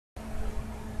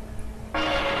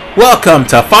Welcome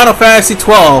to Final Fantasy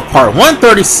XII Part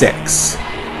 136.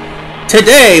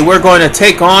 Today we're going to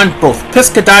take on both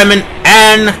Piscadeamon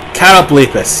and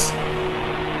Catoblepos.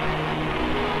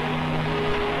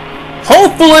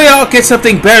 Hopefully I'll get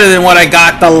something better than what I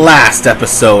got the last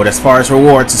episode as far as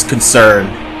rewards is concerned.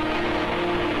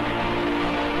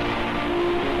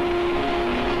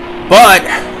 But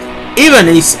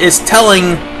Evanis is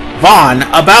telling Vaughn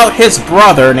about his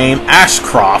brother named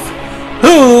Ashcroft,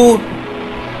 who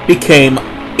became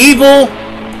evil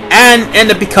and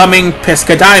ended up becoming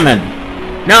Piscadeamon.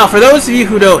 Now, for those of you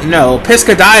who don't know,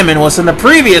 Piscadeamon was in the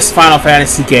previous Final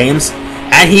Fantasy games,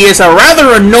 and he is a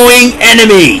rather annoying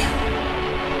enemy.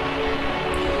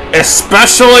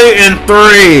 Especially in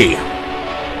 3.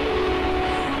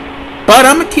 But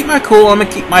I'm gonna keep my cool,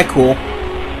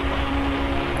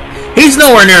 He's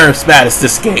nowhere near as bad as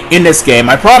in this game,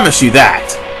 I promise you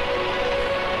that.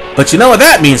 But you know what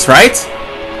that means, right?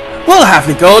 We'll have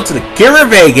to go to the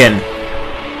Giruvegan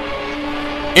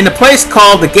in a place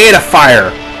called the Gate of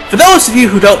Fire. For those of you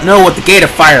who don't know what the Gate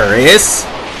of Fire is,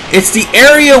 it's the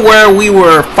area where we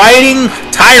were fighting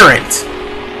Tyrant,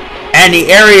 and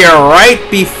the area right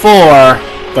before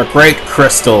the Great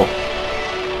Crystal.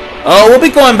 Oh, we'll be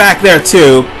going back there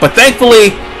too, but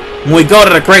thankfully, when we go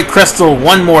to the Great Crystal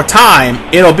one more time,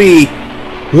 it'll be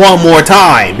one more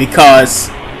time, because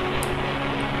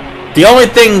the only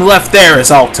thing left there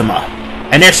is Ultima,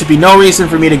 and there should be no reason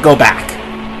for me to go back.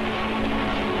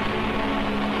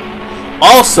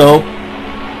 Also,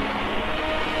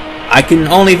 I can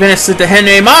only visit the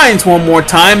Henry Mines one more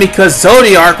time because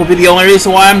Zodiark will be the only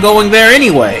reason why I'm going there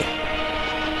anyway.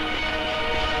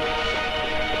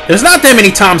 There's not that many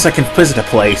times I can visit a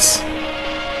place.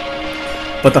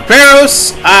 But the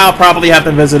Pharaohs, I'll probably have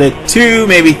to visit it 2,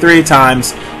 maybe 3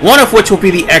 times, one of which will be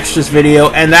the extras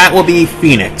video, and that will be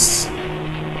Phoenix.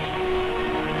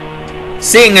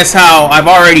 Seeing as how I've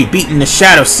already beaten the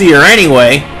Shadow Seer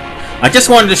anyway, I just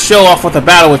wanted to show off what the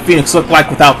battle with Phoenix looked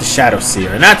like without the Shadow Seer,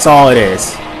 and that's all it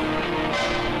is.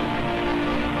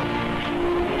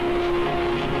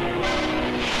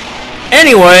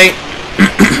 Anyway,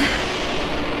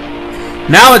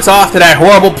 now it's off to that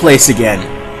horrible place again.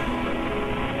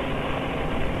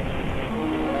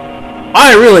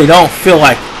 I really don't feel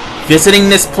like visiting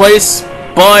this place,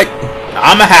 but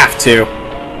I'ma have to.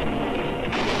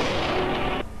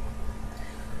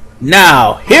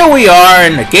 Now, here we are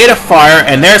in the Gate of Fire,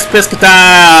 and there's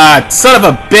Piscadeamon. Son of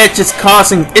a bitch, it's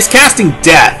casting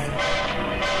death.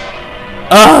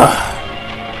 Ugh.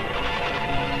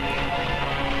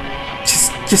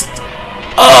 Just,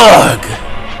 ugh.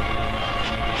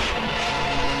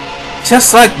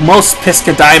 Just like most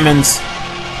Piscadeamon's.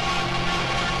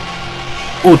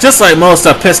 Well, just like most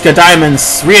of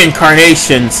Piscadeamon's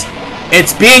reincarnations,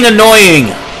 it's being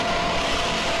annoying.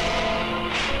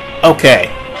 Okay.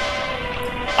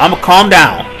 I'ma calm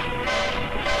down,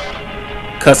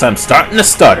 cause I'm starting to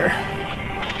stutter.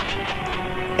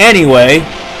 Anyway,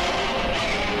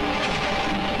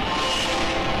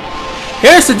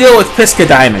 here's the deal with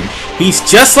Piscadeamon. He's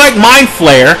just like Mind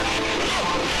Flayer,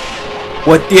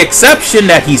 with the exception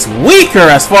that he's weaker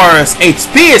as far as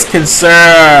HP is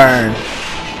concerned.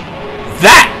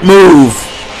 That move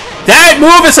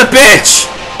is a bitch.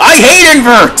 I hate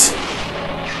invert.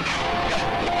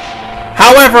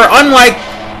 However, unlike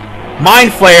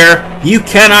Mind Flayer, you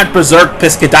cannot berserk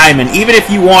Piscadeamon, even if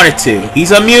you wanted to.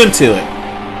 He's immune to it,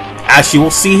 as you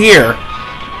will see here.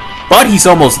 But he's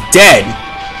almost dead.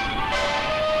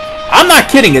 I'm not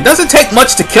kidding, it doesn't take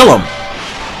much to kill him.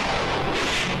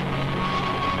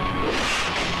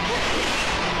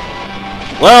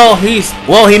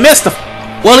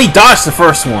 He dodged the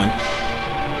first one.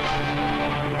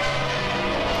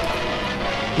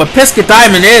 But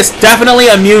Piscadeamon is definitely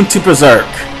immune to berserk.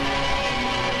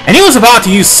 And he was about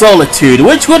to use Solitude,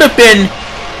 which would have been...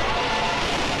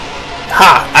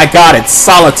 Ha! I got it,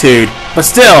 Solitude. But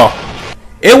still,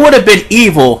 it would have been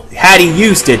evil had he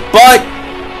used it, but...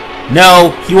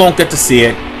 No, he won't get to see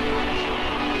it.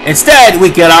 Instead, we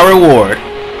get our reward.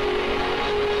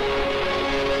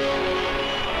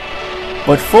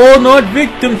 But fall not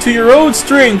victim to your own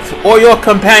strength, or your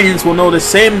companions will know the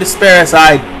same despair as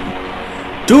I.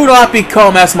 Do not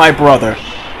become as my brother.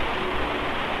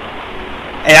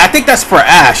 And I think that's for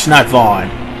Ash, not Vaughn.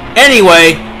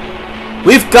 Anyway,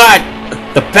 we've got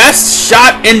the best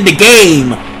shot in the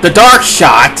game, the Dark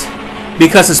Shot,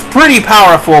 because it's pretty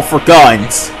powerful for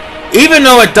guns. Even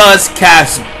though it does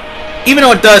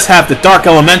have the Dark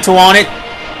Elemental on it,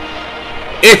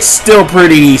 it's still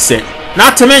pretty decent.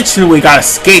 Not to mention we got a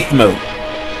Skate mode.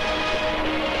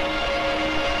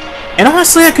 And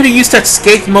honestly, I could have used that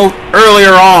Skate mode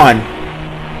earlier on.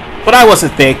 But I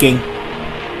wasn't thinking.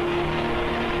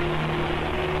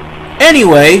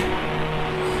 Anyway,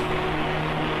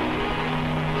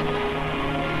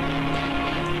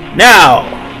 now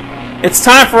it's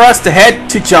time for us to head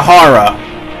to Jahara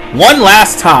one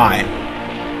last time.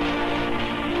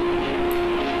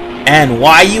 And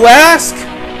why, you ask?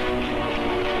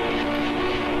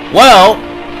 Well,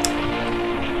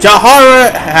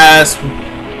 Jahara has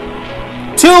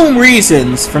 2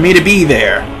 reasons for me to be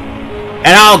there, and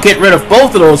I'll get rid of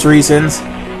both of those reasons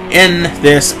in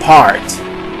this part.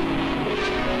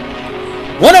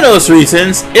 One of those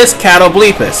reasons is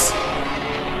Catoblepos.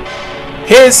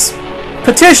 His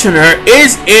petitioner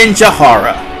is in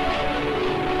Jahara.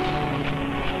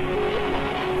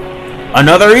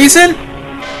 Another reason?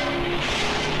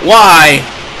 Why?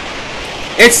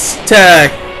 It's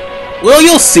to... well,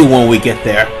 you'll see when we get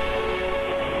there.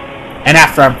 And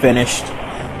after I'm finished.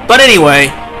 But anyway,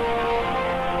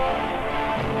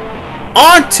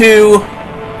 on to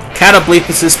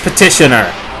Catoblepos' petitioner,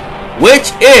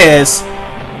 which is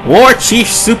War Chief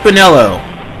Supinillo.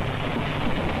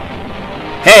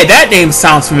 Hey, that name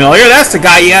sounds familiar. That's the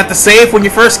guy you had to save when you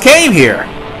first came here.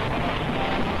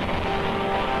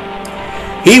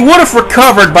 He would have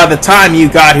recovered by the time you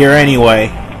got here anyway.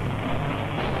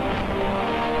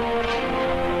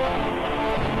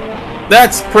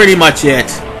 That's pretty much it.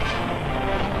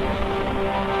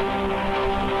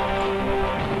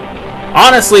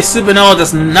 Honestly, Supinillo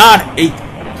does not...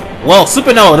 well,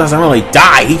 Supinillo doesn't really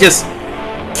die. He just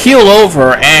keel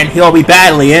over and he'll be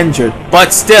badly injured.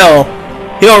 But still,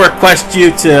 he'll request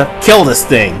you to kill this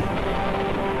thing.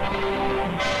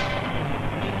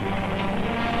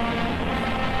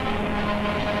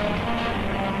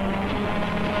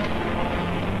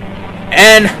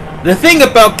 And the thing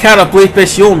about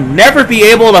Catoblepos, you'll never be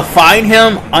able to find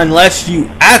him unless you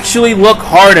actually look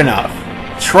hard enough.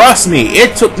 Trust me,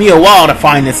 it took me a while to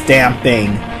find this damn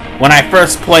thing when I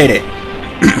first played it.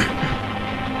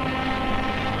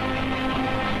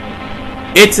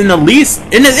 It's in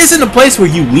the place where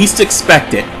you least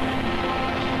expect it.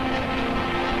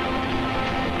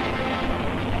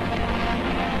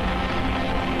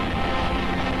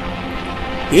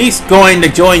 He's going to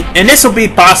join, and this will be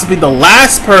possibly the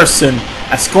last person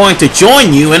that's going to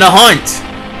join you in a hunt.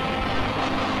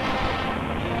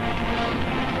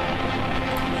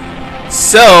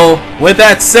 So, with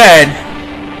that said,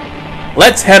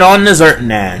 let's head on to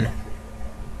Zertinan.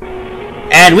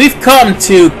 And we've come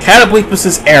to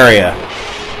Catoblepos' area.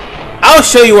 I'll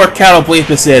show you where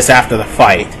Catoblepos is after the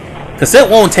fight, because it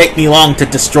won't take me long to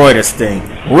destroy this thing.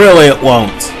 Really, it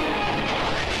won't.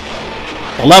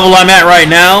 The level I'm at right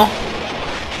now,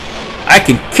 I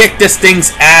can kick this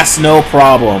thing's ass no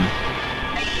problem.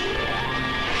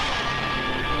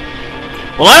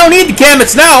 Well, I don't need the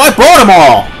gambits now. I brought them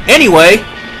all. Anyway,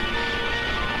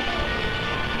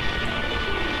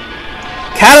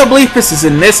 Catoblepos is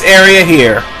in this area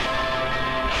here.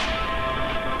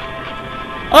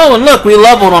 Oh, and look, we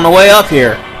leveled on the way up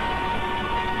here.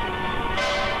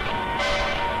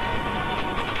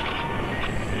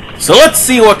 So let's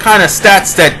see what kind of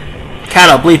stats that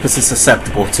Catoblepos is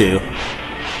susceptible to.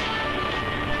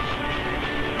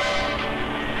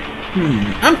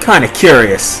 I'm kind of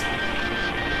curious.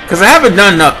 Because I haven't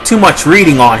done too much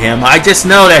reading on him. I just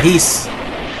know that he's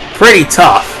pretty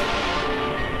tough.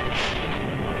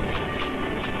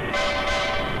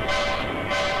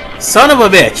 Son of a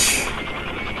bitch.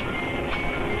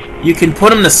 You can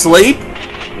put him to sleep?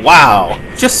 Wow.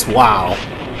 Just wow.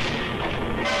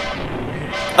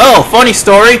 Oh, funny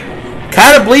story.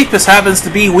 Catoblepos happens to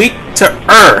be weak to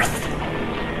Earth.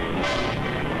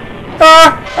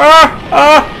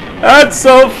 That's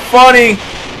so funny.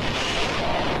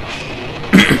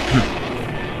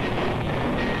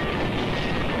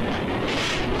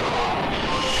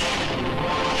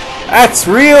 That's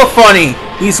real funny.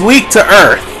 He's weak to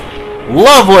Earth.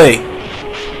 Lovely.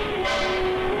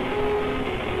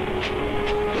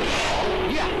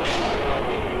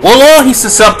 Well, all he's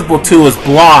susceptible to is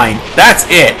blind. That's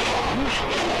it.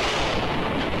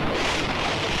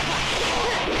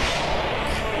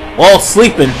 Well,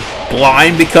 sleeping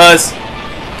blind, because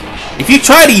if you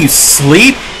try to use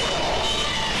sleep,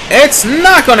 it's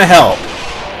not going to help.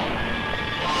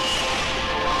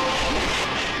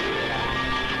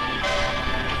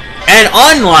 And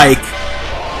unlike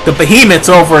the behemoths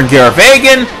over in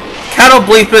Giruvegan,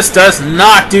 Catoblepos does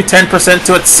not do 10%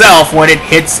 to itself when it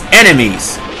hits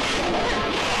enemies.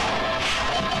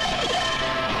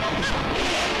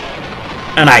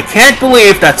 And I can't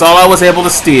believe that's all I was able to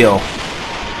steal.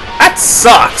 That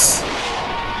sucks.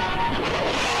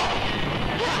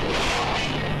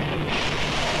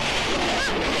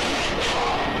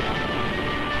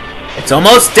 It's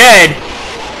almost dead.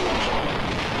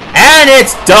 And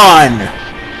it's done.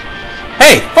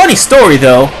 Hey, funny story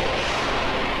though.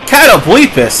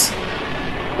 Catoblepos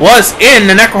was in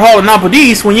the Necrohall of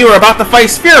Nabudis when you were about to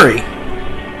fight Fury.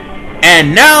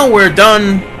 And now we're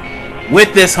done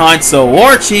with this hunt, so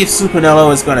War Chief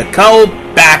Supernello is going to go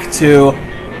back to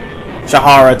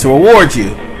Shahara to reward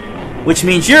you. Which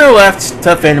means you're left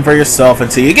to fend for yourself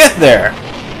until you get there.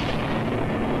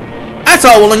 That's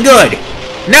all well and good.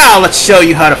 Now let's show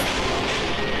you how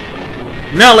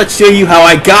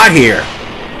I got here.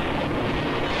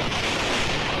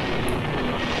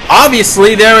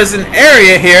 Obviously, there is an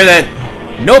area here that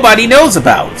nobody knows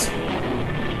about.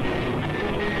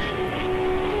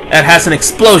 That has an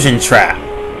explosion trap.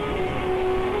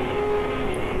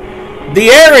 The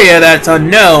area that's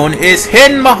unknown is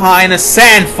hidden behind a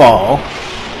sandfall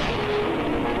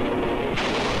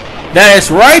that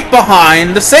is right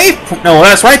behind the safe point. No,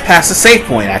 that's right past the safe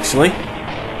point, actually.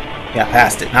 Yeah,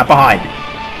 past it, not behind it.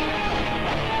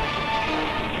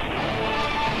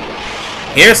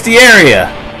 Here's the area.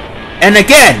 And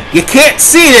again, you can't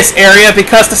see this area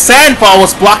because the sandfall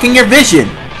was blocking your vision.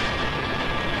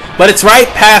 But it's right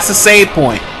past the save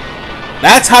point.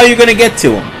 That's how you're going to get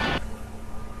to him.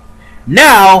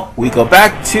 Now, we go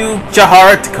back to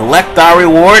Jahara to collect our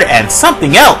reward and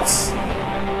something else.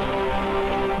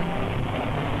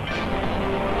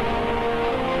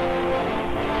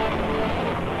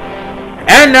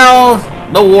 And now,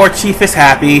 the War Chief is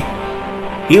happy.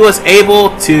 He was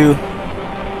able to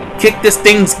kick this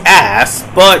thing's ass,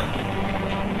 but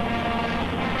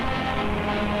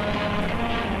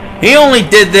he only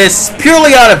did this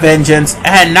purely out of vengeance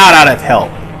and not out of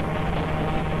help.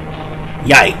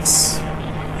 Yikes.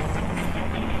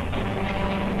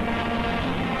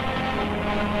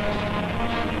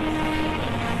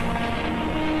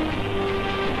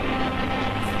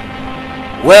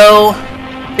 Well,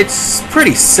 it's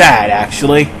pretty sad,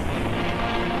 actually.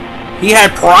 He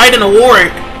had pride in the war,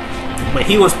 but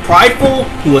he was prideful,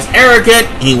 he was arrogant,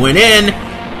 he went in,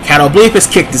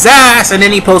 Catoblepos kicked his ass, and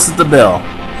then he posted the bill.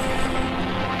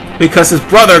 Because his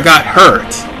brother got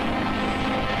hurt.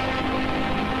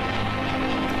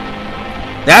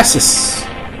 That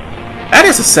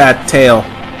is a sad tale.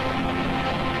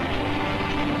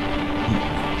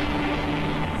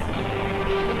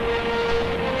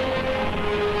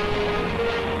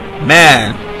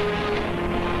 Man.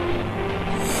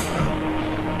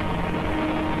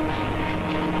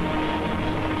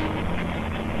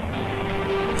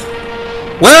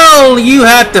 Well, you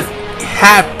had to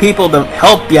have people to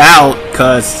help you out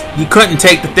because you couldn't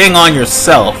take the thing on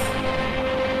yourself.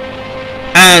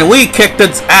 And we kicked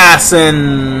its ass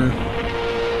in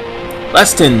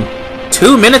less than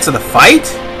 2 minutes of the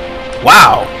fight?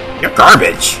 Wow, you're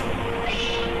garbage.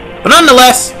 But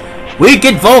nonetheless, we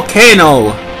get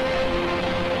Volcano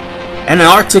and an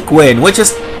Arctic Wind, which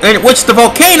the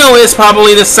Volcano is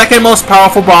probably the second most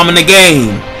powerful bomb in the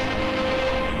game.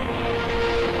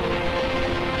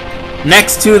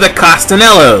 Next to the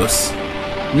Castanellos.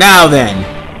 Now then,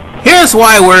 here's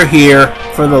why we're here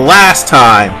for the last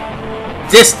time.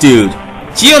 This dude,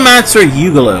 Geomancer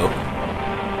Ugolo.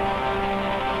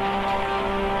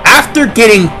 After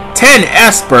getting 10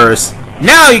 Espers,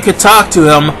 now you can talk to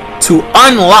him to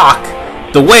unlock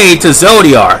the way to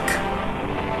Zodiark.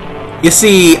 You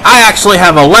see, I actually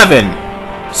have 11,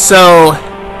 so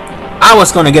I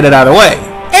was going to get it out of the way.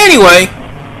 Anyway,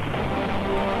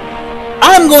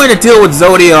 I'm going to deal with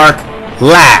Zodiark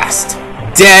last.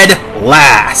 Dead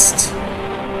last.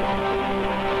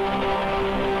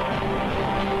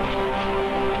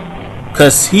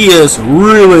 Because he is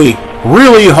really,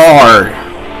 really hard.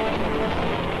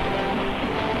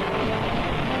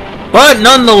 But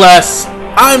nonetheless,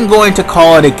 I'm going to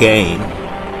call it a game.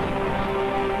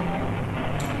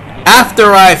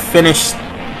 After I finish...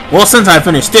 Well, since I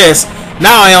finished this,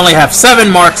 now I only have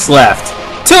 7 marks left.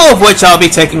 2 of which I'll be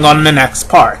taking on in the next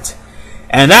part.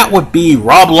 And that would be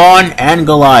Roblon and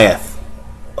Goliath.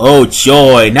 Oh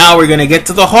joy, now we're going to get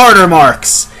to the harder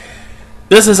marks.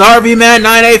 This is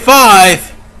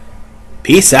RVman985.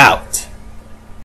 Peace out.